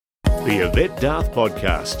The Yvette Darth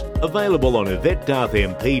Podcast, available on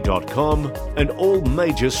YvetteDarthMP.com and all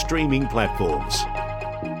major streaming platforms.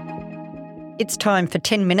 It's time for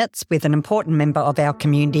 10 minutes with an important member of our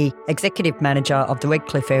community, Executive Manager of the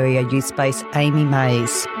Redcliffe Area Youth Space, Amy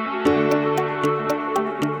Mays.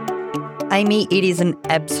 Amy, it is an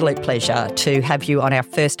absolute pleasure to have you on our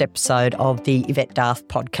first episode of the Yvette Darth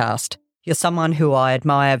Podcast. You're someone who I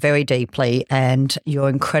admire very deeply, and your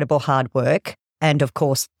incredible hard work and, of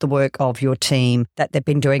course, the work of your team that they've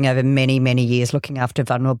been doing over many, many years looking after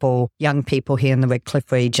vulnerable young people here in the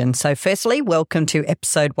Redcliffe region. So firstly, welcome to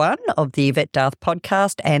episode 1 of the Yvette Darth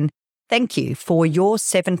Podcast, and thank you for your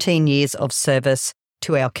 17 years of service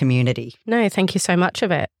to our community. No, thank you so much,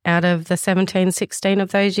 Yvette. Out of the 17, 16 of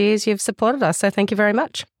those years, you've supported us, so thank you very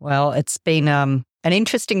much. Well, it's been an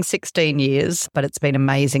interesting 16 years, but it's been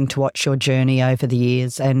amazing to watch your journey over the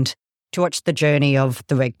years and to watch the journey of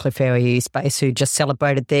the Redcliffe Area Youth Space, who just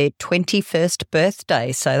celebrated their 21st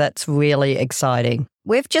birthday. So that's really exciting.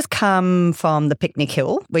 We've just come from the Picnic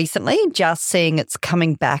Hill recently, just seeing it's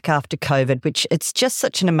coming back after COVID, which it's just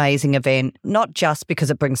such an amazing event, not just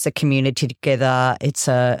because it brings the community together. It's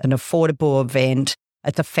an affordable event.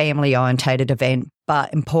 It's a family-orientated event,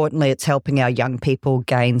 but importantly, it's helping our young people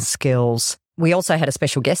gain skills. We also had a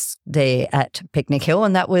special guest there at Picnic Hill,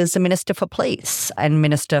 and that was the Minister for Police and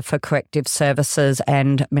Minister for Corrective Services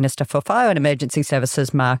and Minister for Fire and Emergency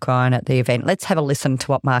Services, Mark Ryan, at the event. Let's have a listen to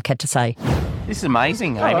what Mark had to say. This is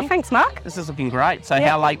amazing, Oh, Amy. well, thanks, Mark. This is looking great. So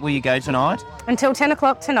how late will you go tonight? Until 10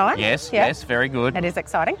 o'clock tonight. Yes, very good. That is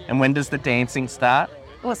exciting. And when does the dancing start?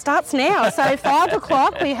 Well, it starts now. So 5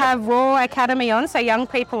 o'clock, we have Raw Academy on, so young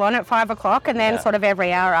people on at 5 o'clock, and then sort of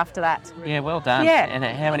every hour after that. Yeah, well done. Yeah. And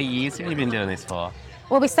how many years have you been doing this for?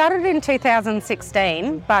 Well, we started in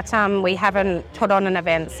 2016, but we haven't put on an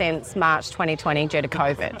event since March 2020 due to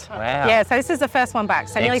COVID. Wow. Yeah, so this is the first one back,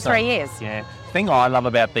 so nearly Excellent. 3 years. Yeah. The thing I love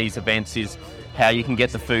about these events is how you can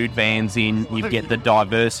get the food vans in, you get the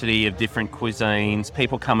diversity of different cuisines.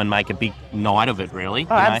 People come and make a big night of it, really.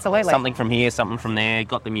 Oh, absolutely. Something from here, something from there,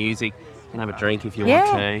 got the music. You can have a drink if you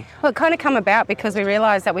want to. Well, it kind of come about because we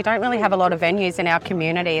realised that we don't really have a lot of venues in our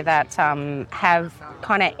community that have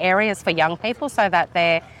kind of areas for young people so that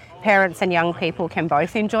their parents and young people can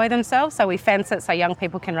both enjoy themselves. So we fence it so young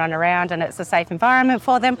people can run around and it's a safe environment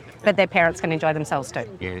for them, but their parents can enjoy themselves too.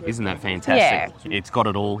 Yeah, isn't that fantastic? Yeah. It's got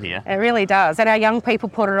it all here. It really does. And our young people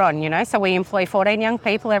put it on, you know. So we employ 14 young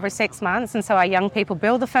people every 6 months. And so our young people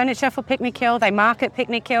build the furniture for Picnic Hill, they market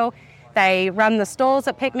Picnic Hill, they run the stalls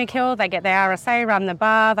at Picnic Hill, they get the RSA, run the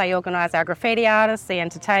bar, they organise our graffiti artists, the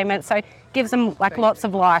entertainment. So it gives them like lots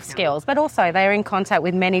of life skills, but also they're in contact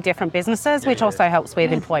with many different businesses, which also helps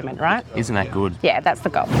with employment, right? Isn't that good? Yeah, that's the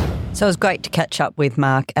goal. So it was great to catch up with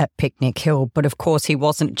Mark at Picnic Hill, but of course he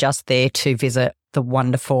wasn't just there to visit the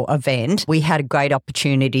wonderful event. We had a great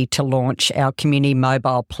opportunity to launch our community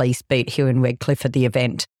mobile police beat here in Redcliffe at the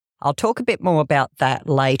event. I'll talk a bit more about that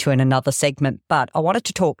later in another segment, but I wanted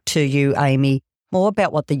to talk to you, Amy, more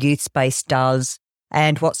about what the youth space does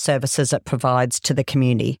and what services it provides to the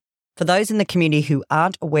community. For those in the community who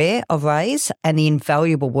aren't aware of RAISE and the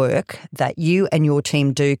invaluable work that you and your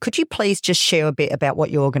team do, could you please just share a bit about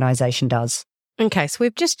what your organisation does? Okay, so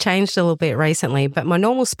we've just changed a little bit recently, but my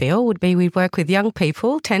normal spiel would be we work with young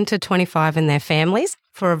people, 10 to 25 and their families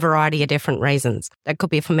for a variety of different reasons. It could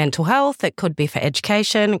be for mental health, it could be for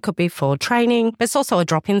education, it could be for training, but it's also a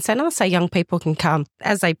drop-in centre so young people can come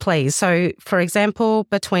as they please. So, for example,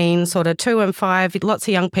 between sort of 2 and 5, lots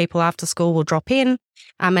of young people after school will drop in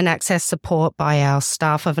and access support by our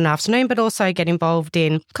staff of an afternoon, but also get involved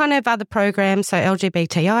in kind of other programs, so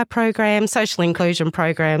LGBTI programs, social inclusion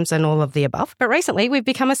programs and all of the above. But recently we've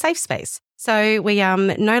become a safe space. So we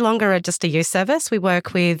no longer are just a youth service. We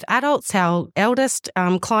work with adults. Our eldest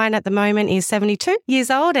client at the moment is 72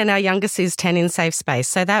 years old and our youngest is 10 in safe space.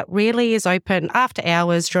 So that really is open after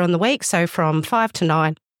hours during the week, so from 5 to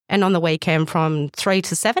 9 and on the weekend from 3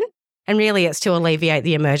 to 7. And really it's to alleviate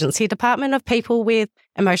the emergency department of people with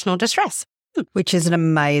emotional distress. Which is an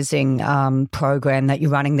amazing program that you're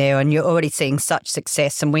running there, and you're already seeing such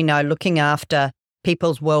success. And we know looking after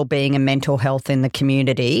people's well-being and mental health in the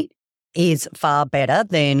community is far better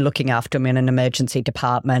than looking after them in an emergency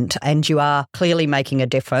department. And you are clearly making a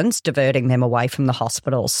difference, diverting them away from the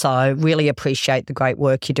hospital. So really appreciate the great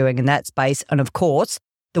work you're doing in that space. And of course,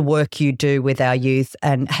 the work you do with our youth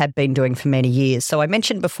and have been doing for many years. So I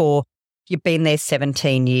mentioned before, you've been there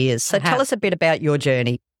 17 years. So tell us a bit about your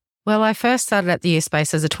journey. Well, I first started at the youth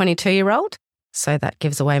space as a 22-year-old. So that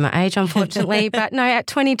gives away my age, unfortunately. But no, at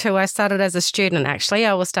 22, I started as a student, actually.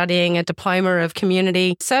 I was studying a diploma of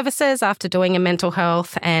community services after doing a mental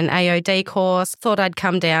health and AOD course. Thought I'd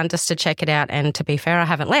come down just to check it out. And to be fair, I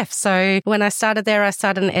haven't left. So when I started there, I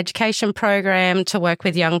started an education program to work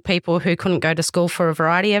with young people who couldn't go to school for a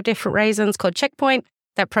variety of different reasons called Checkpoint.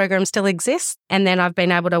 That program still exists. And then I've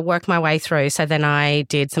been able to work my way through. So then I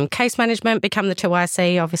did some case management, become the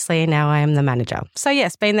 2IC, obviously, and now I am the manager. So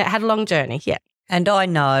yes, had a long journey, yeah. And I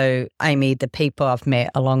know, Amy, the people I've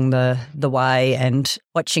met along the way and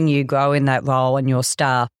watching you grow in that role and your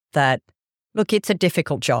staff, that, look, it's a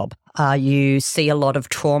difficult job. You see a lot of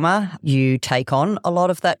trauma. You take on a lot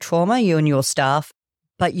of that trauma, you and your staff,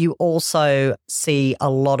 but you also see a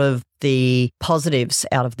lot of the positives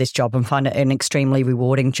out of this job and find it an extremely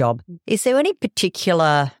rewarding job. Is there any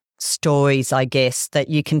particular stories, I guess, that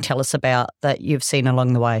you can tell us about that you've seen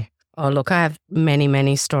along the way? Oh, look, I have many,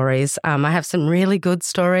 many stories. I have some really good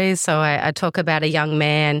stories. So I talk about a young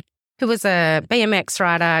man who was a BMX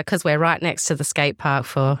rider because we're right next to the skate park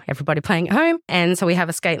for everybody playing at home. And so we have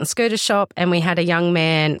a skate and scooter shop, and we had a young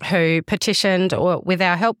man who petitioned, or with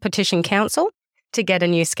our help, petitioned council to get a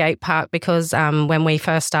new skate park because when we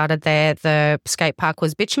first started there, the skate park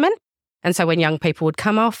was bitumen. And so when young people would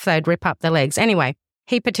come off, they'd rip up their legs. Anyway,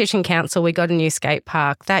 he petitioned council. We got a new skate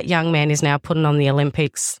park. That young man is now putting on the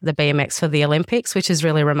Olympics, the BMX for the Olympics, which is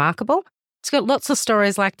really remarkable. It's got lots of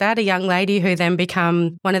stories like that. A young lady who then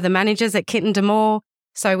become one of the managers at Kitten D'Amour.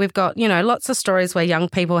 So we've got, lots of stories where young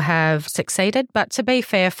people have succeeded. But to be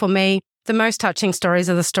fair, for me, the most touching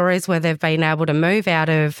stories are the stories where they've been able to move out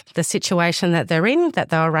of the situation that they're in, that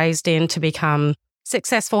they were raised in, to become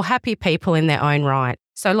successful, happy people in their own right.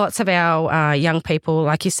 So lots of our young people,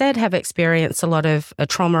 like you said, have experienced a lot of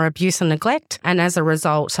trauma, abuse and neglect, and as a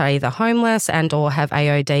result are either homeless and or have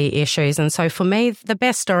AOD issues. And so for me, the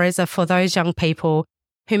best stories are for those young people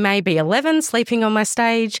who may be 11 sleeping on my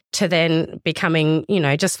stage to then becoming,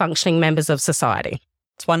 just functioning members of society.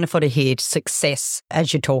 It's wonderful to hear success,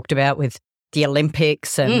 as you talked about, with the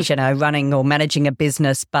Olympics and, running or managing a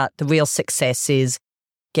business. But the real success is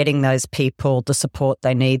getting those people the support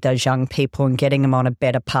they need, those young people, and getting them on a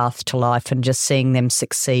better path to life and just seeing them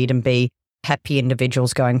succeed and be happy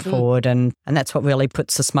individuals going forward. And that's what really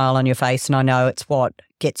puts a smile on your face. And I know it's what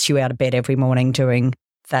gets you out of bed every morning doing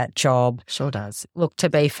that job. Sure does. Look, to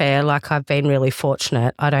be fair, I've been really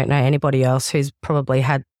fortunate. I don't know anybody else who's probably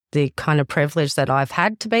had the kind of privilege that I've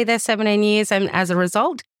had to be there 17 years. And as a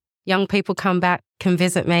result, young people come back, can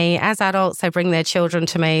visit me. As adults, they bring their children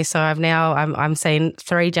to me. So I'm seeing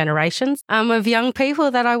 3 generations of young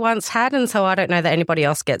people that I once had. And so I don't know that anybody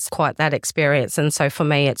else gets quite that experience. And so for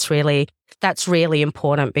me, that's really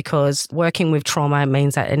important, because working with trauma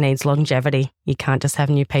means that it needs longevity. You can't just have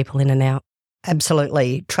new people in and out.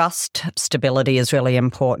 Absolutely. Trust, stability is really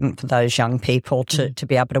important for those young people to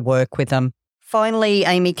be able to work with them. Finally,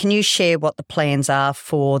 Amy, can you share what the plans are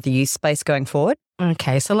for the youth space going forward?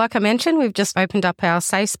 Okay, so like I mentioned, we've just opened up our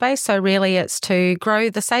safe space. So really it's to grow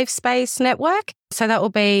the safe space network. So that will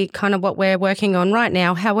be kind of what we're working on right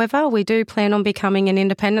now. However, we do plan on becoming an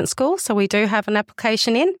independent school. So we do have an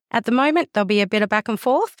application in. At the moment, there'll be a bit of back and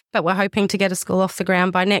forth, but we're hoping to get a school off the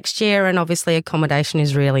ground by next year. And obviously accommodation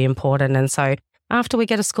is really important. And so after we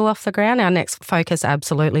get a school off the ground, our next focus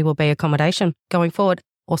absolutely will be accommodation going forward.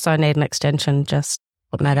 Also need an extension, just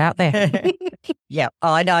putting that out there. Yeah,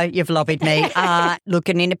 I know you've lobbied me. Look,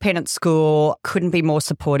 an independent school couldn't be more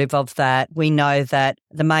supportive of that. We know that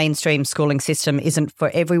the mainstream schooling system isn't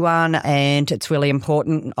for everyone, and it's really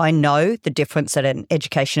important. I know the difference that an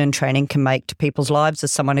education and training can make to people's lives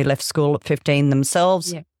as someone who left school at 15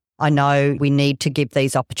 themselves. Yeah. I know we need to give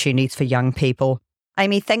these opportunities for young people.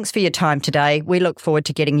 Amy, thanks for your time today. We look forward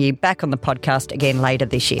to getting you back on the podcast again later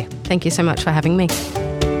this year. Thank you so much for having me.